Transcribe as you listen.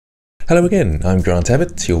Hello again, I'm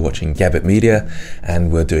Grant.abbitt, you're watching Gabbett Media,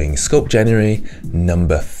 and we're doing Sculpt January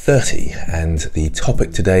number 30, and the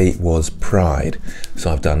topic today was pride.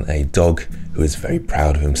 So I've done a dog who is very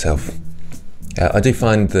proud of himself. I do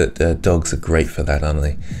find that dogs are great for that, aren't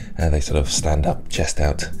they? They sort of stand up, chest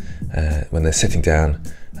out, when they're sitting down.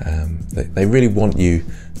 They really want you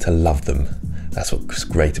to love them. That's what's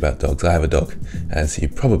great about dogs. I have a dog, as you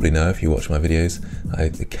probably know if you watch my videos.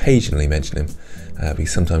 I occasionally mention him,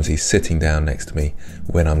 because sometimes he's sitting down next to me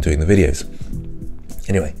when I'm doing the videos.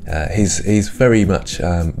 Anyway, he's very much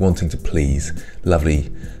wanting to please, lovely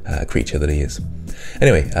creature that he is.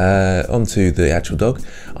 Anyway, on to the actual dog.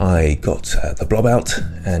 I got the blob out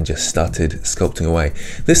and just started sculpting away.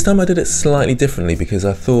 This time I did it slightly differently because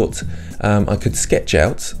I thought I could sketch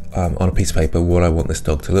out on a piece of paper what I want this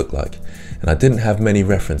dog to look like. And I didn't have many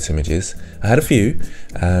reference images. I had a few,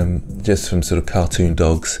 just from sort of cartoon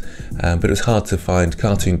dogs, but it was hard to find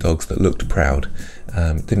cartoon dogs that looked proud.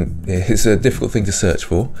 It's a difficult thing to search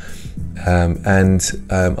for, and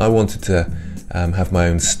I wanted to have my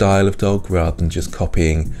own style of dog rather than just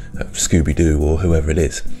copying Scooby-Doo or whoever it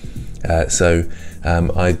is. So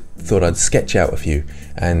I thought I'd sketch out a few,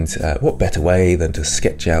 and what better way than to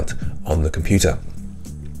sketch out on the computer.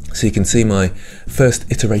 So you can see my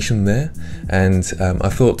first iteration there, and I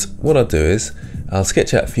thought what I'll do is I'll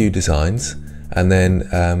sketch out a few designs and then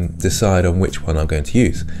decide on which one I'm going to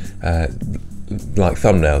use, like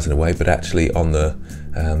thumbnails in a way, but actually on the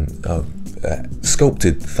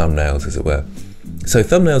sculpted thumbnails, as it were. So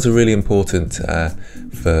thumbnails are really important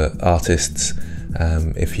for artists.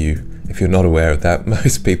 If you're not aware of that,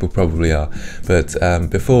 most people probably are, but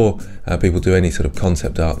before people do any sort of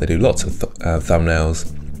concept art, they do lots of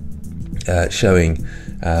thumbnails showing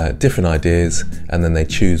different ideas, and then they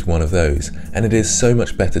choose one of those, and it is so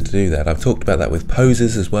much better to do that. I've talked about that with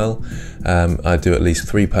poses as well. I do at least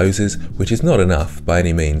 3 poses, which is not enough by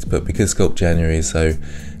any means, but because Sculpt January is so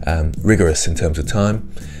rigorous in terms of time,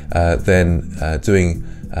 then doing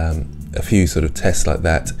a few sort of tests like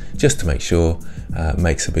that just to make sure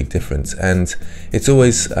makes a big difference. And it's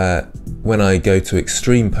always when I go to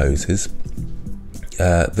extreme poses,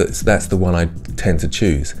 that's the one I tend to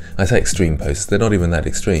choose. I say extreme poses, they're not even that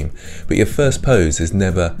extreme, but your first pose is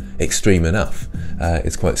never extreme enough.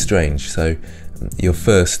 It's quite strange. So your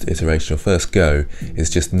first iteration, your first go, is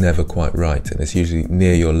just never quite right, and it's usually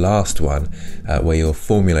near your last one where you're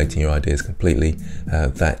formulating your ideas completely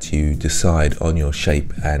that you decide on your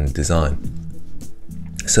shape and design.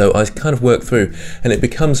 So I kind of work through, and it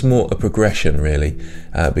becomes more a progression really,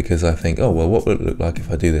 because I think, oh well, what will it look like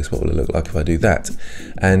if I do this? What will it look like if I do that?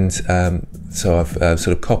 And so I've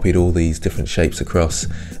sort of copied all these different shapes across,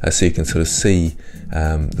 so you can sort of see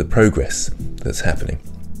the progress that's happening.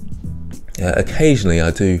 Occasionally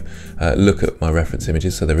I do look at my reference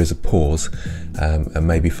images, so there is a pause, and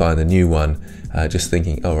maybe find a new one, just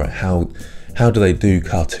thinking, all right, how do they do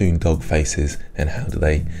cartoon dog faces, and how do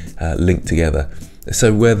they link together?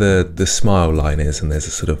 So where the smile line is, and there's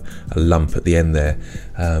a sort of a lump at the end there,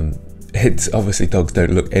 it's obviously dogs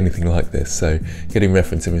don't look anything like this, so getting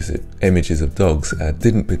reference images of dogs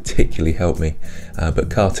didn't particularly help me,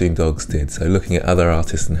 but cartoon dogs did. So looking at other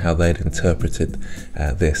artists and how they'd interpreted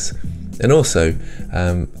this. And also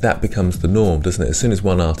that becomes the norm, doesn't it? As soon as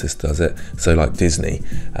one artist does it, so like Disney,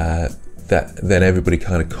 then everybody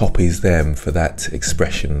kind of copies them for that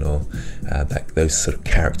expression or those sort of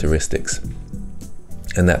characteristics.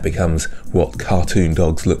 And that becomes what cartoon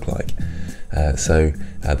dogs look like. So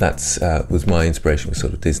that's was my inspiration with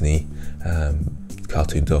sort of Disney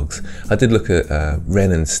cartoon dogs. I did look at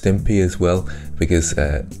Ren and Stimpy as well, because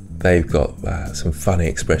they've got some funny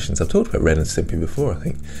expressions. I've talked about Ren and Stimpy before, I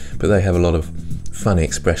think, but they have a lot of funny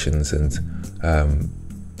expressions and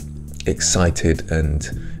excited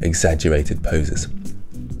and exaggerated poses.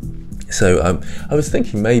 So I was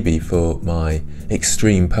thinking maybe for my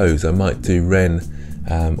extreme pose I might do Ren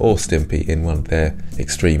or Stimpy in one of their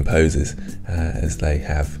extreme poses, as they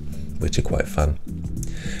have, which are quite fun.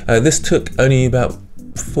 This took only about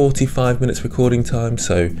 45 minutes recording time,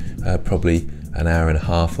 so probably an hour and a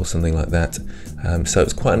half or something like that. So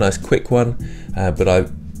it's quite a nice quick one, but I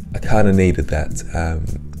kind of needed that.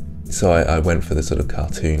 So I went for the sort of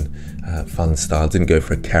cartoon fun style, didn't go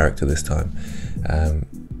for a character this time.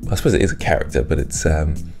 I suppose it is a character, but it's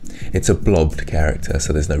a blobbed character,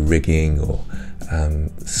 so there's no rigging or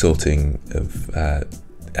sorting of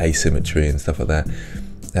asymmetry and stuff like that.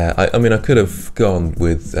 I mean, I could have gone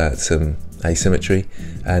with some asymmetry,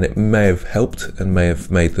 and it may have helped and may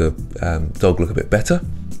have made the dog look a bit better,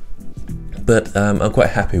 but I'm quite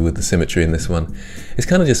happy with the symmetry in this one. It's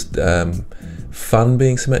kind of just fun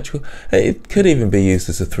being symmetrical. It could even be used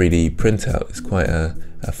as a 3D printout. It's quite a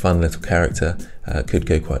fun little character. Could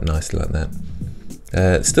go quite nicely like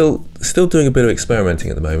that. Still doing a bit of experimenting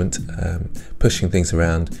at the moment, pushing things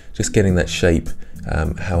around, just getting that shape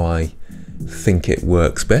how I think it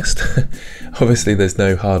works best. Obviously there's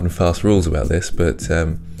no hard and fast rules about this, but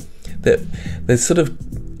there's sort of,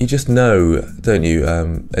 you just know, don't you,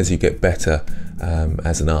 as you get better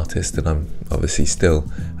as an artist, and I'm obviously still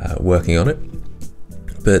working on it,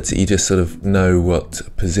 but you just sort of know what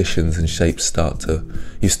positions and shapes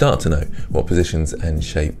you start to know what positions and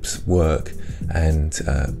shapes work and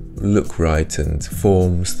look right, and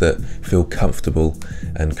forms that feel comfortable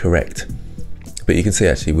and correct. But you can see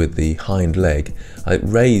actually with the hind leg, I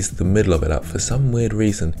raised the middle of it up for some weird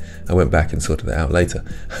reason. I went back and sorted it out later.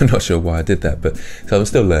 I'm not sure why I did that, but so I'm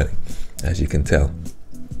still learning, as you can tell.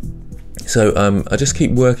 So I just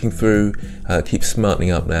keep working through, keep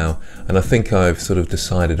smartening up now, and I think I've sort of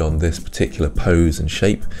decided on this particular pose and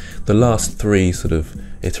shape. The last 3 sort of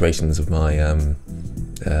iterations of my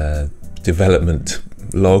development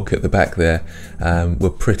log at the back there were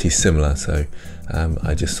pretty similar, so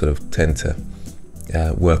I just sort of tend to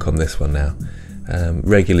work on this one now.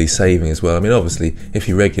 Regularly saving as well. I mean, obviously if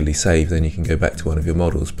you regularly save, then you can go back to one of your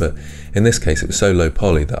models, but in this case it was so low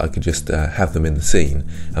poly that I could just have them in the scene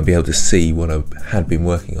and be able to see what I had been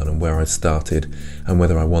working on and where I started and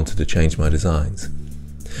whether I wanted to change my designs.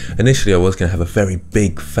 Initially I was going to have a very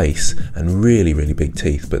big face and really big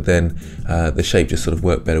teeth, but then the shape just sort of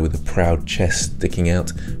worked better with the proud chest sticking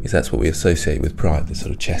out, because that's what we associate with pride, the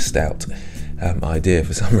sort of chest out idea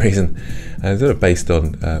for some reason, sort of based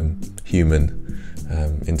on human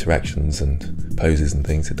interactions and poses and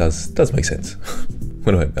things. It does make sense.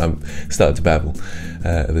 When I'm starting to babble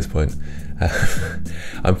at this point.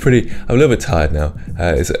 I'm a little bit tired now.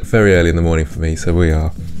 It's very early in the morning for me, so we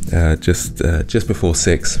are just before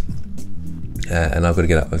 6, and I've got to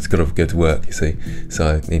get up. I've got to go to work, you see, so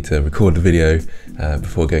I need to record the video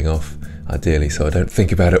before going off, ideally, so I don't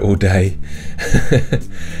think about it all day.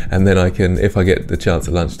 And then I can, if I get the chance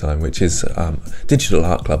at lunchtime, which is digital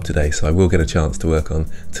art club today, so I will get a chance to work on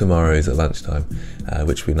tomorrow's at lunchtime,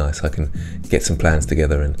 which will be nice. I can get some plans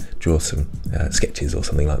together and draw some sketches or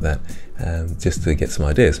something like that, just to get some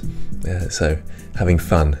ideas. So having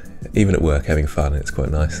fun, even at work, having fun, it's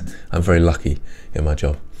quite nice. I'm very lucky in my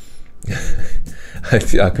job.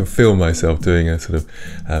 I can feel myself doing a sort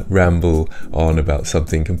of ramble on about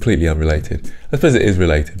something completely unrelated. I suppose it is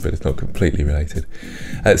related, but it's not completely related.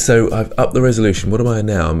 So I've upped the resolution. What am I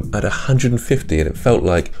now? I'm at 150, and it felt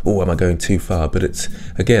like, oh, am I going too far? But it's,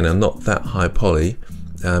 again, I'm not that high poly.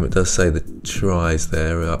 It does say the tries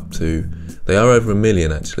there are up to, they are over 1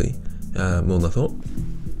 million actually, more than I thought.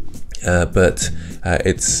 But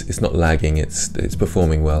it's not lagging. It's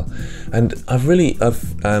performing well, and I've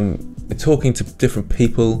been talking to different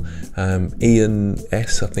people, Ian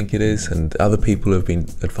S, I think it is, and other people have been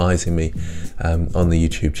advising me on the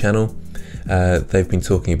YouTube channel. They've been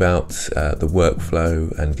talking about the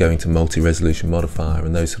workflow and going to multi-resolution modifier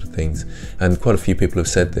and those sort of things, and quite a few people have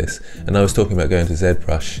said this. And I was talking about going to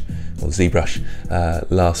ZBrush or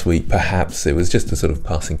ZBrush last week. Perhaps it was just a sort of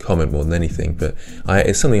passing comment more than anything, but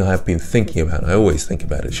it's something I have been thinking about. I always think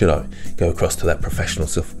about it. Should I go across to that professional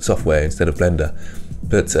software instead of Blender?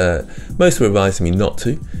 But most were advising me not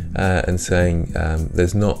to, and saying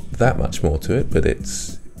there's not that much more to it, but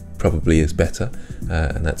it's probably is better,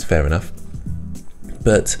 and that's fair enough.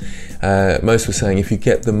 But most were saying if you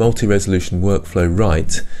get the multi-resolution workflow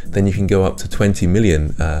right, then you can go up to 20 million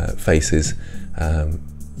faces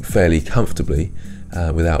fairly comfortably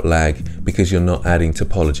without lag, because you're not adding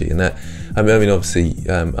topology. And that, I mean obviously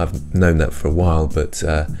I've known that for a while, but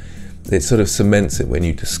it sort of cements it when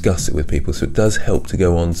you discuss it with people. So it does help to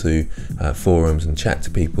go onto forums and chat to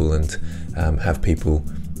people and have people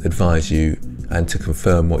advise you and to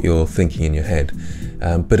confirm what you're thinking in your head.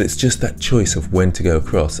 But it's just that choice of when to go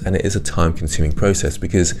across, and it is a time-consuming process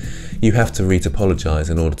because you have to retopologize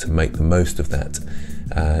in order to make the most of that.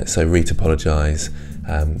 So retopologize,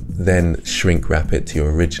 then shrink wrap it to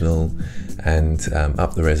your original, and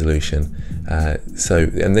up the resolution.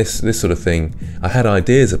 And this sort of thing I had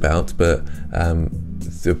ideas about, but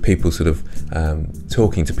the people sort of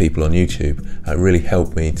talking to people on YouTube really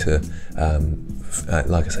helped me to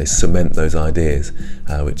like I say, cement those ideas,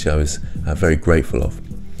 which I was very grateful of.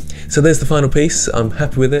 So there's the final piece. I'm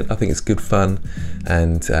happy with it. I think it's good fun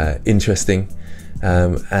and interesting,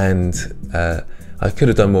 and I could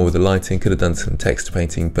have done more with the lighting, could have done some texture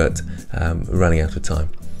painting, but running out of time.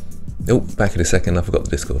 Oh, back in a second, I forgot the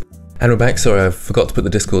Discord. And we're back. Sorry, I forgot to put the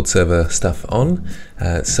Discord server stuff on.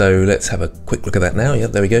 So let's have a quick look at that now.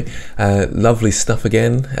 Yep, there we go. Lovely stuff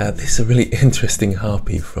again. This is a really interesting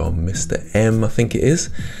harpy from Mr. M, I think it is.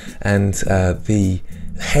 And the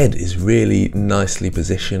head is really nicely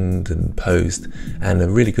positioned and posed, and a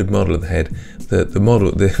really good model of the head. The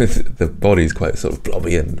model, the body is quite sort of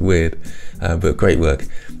blobby and weird, but great work.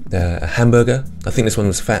 A hamburger. I think this one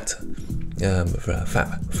was fat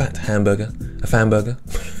hamburger, a fanburger.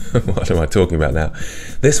 What am I talking about now?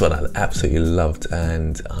 This one I absolutely loved,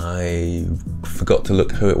 and I forgot to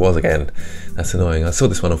look who it was again. That's annoying. I saw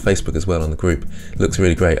this one on Facebook as well on the group. It looks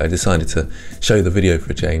really great. I decided to show the video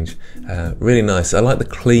for a change. Really nice. I like the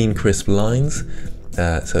clean, crisp lines.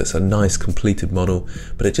 So it's a nice completed model,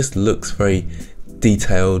 but it just looks very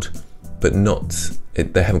detailed, but not,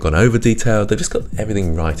 they haven't gone over detailed. They've just got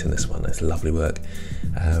everything right in this one. It's lovely work.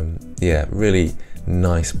 Yeah, really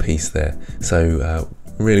nice piece there. So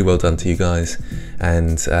really well done to you guys,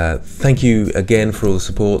 and thank you again for all the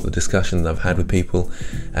support, the discussion that I've had with people,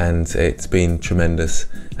 and it's been tremendous,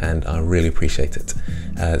 and I really appreciate it.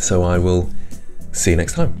 So I will see you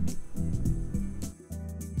next time.